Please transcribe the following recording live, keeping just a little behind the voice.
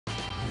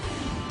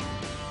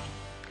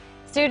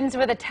Students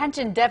with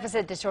attention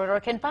deficit disorder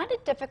can find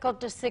it difficult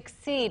to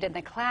succeed in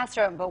the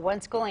classroom, but one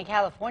school in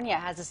California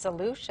has a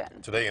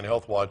solution. Today in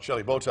HealthWatch,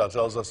 Shelley Botat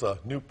tells us a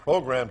new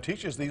program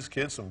teaches these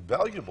kids some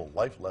valuable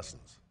life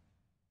lessons.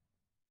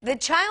 The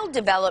Child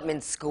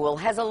Development School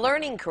has a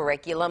learning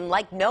curriculum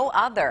like no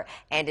other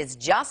and is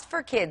just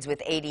for kids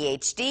with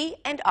ADHD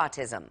and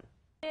autism.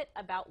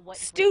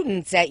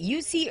 Students at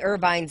UC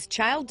Irvine's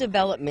Child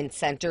Development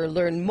Center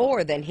learn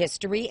more than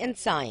history and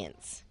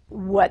science.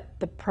 What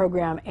the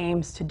program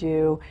aims to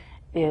do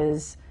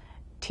is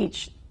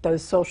teach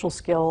those social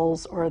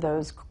skills or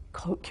those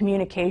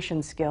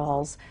communication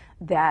skills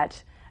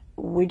that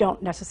we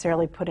don't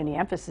necessarily put any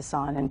emphasis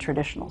on in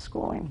traditional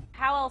schooling.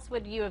 How else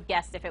would you have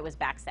guessed if it was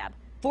backstab?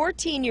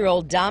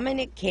 14-year-old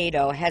Dominic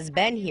Cato has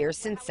been here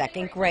since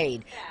second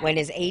grade. When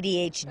his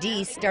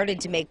ADHD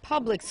started to make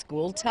public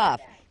school tough,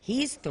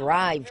 he's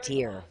thrived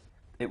here.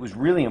 It was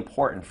really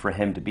important for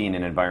him to be in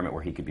an environment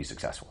where he could be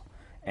successful.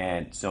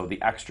 And so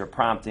the extra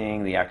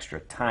prompting, the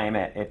extra time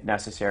if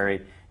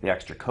necessary, the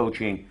extra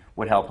coaching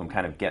would help him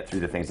kind of get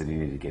through the things that he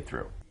needed to get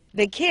through.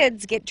 The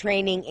kids get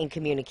training in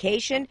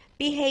communication,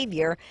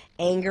 behavior,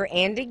 anger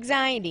and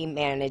anxiety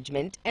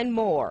management, and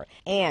more.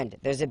 And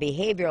there's a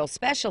behavioral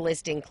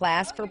specialist in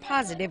class for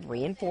positive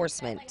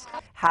reinforcement.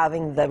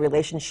 Having the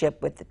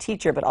relationship with the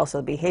teacher, but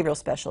also the behavioral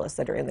specialists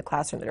that are in the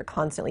classroom that are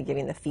constantly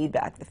giving the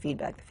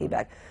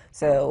feedback.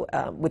 So,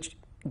 which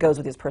goes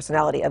with his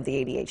personality of the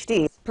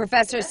ADHD.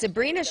 Professor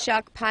Sabrina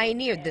Shuck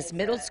pioneered this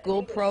middle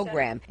school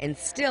program and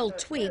still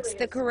tweaks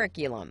the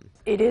curriculum.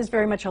 It is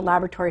very much a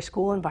laboratory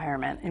school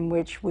environment in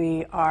which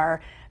we are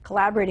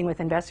collaborating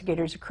with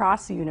investigators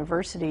across the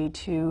university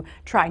to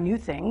try new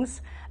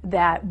things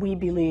that we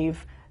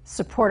believe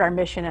support our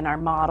mission and our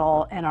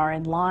model and are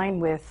in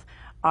line with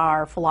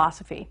our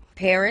philosophy.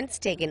 Parents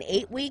take an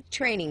 8-week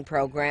training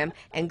program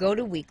and go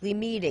to weekly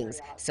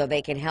meetings so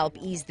they can help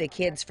ease the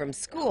kids from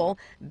school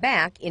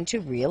back into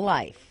real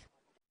life.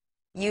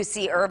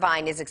 UC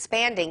Irvine is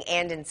expanding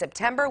and in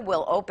September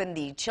will open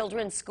the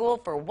children's school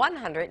for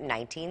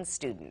 119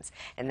 students.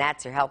 And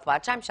that's your Health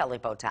Watch. I'm Shelley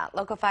Botat,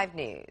 Local 5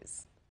 News.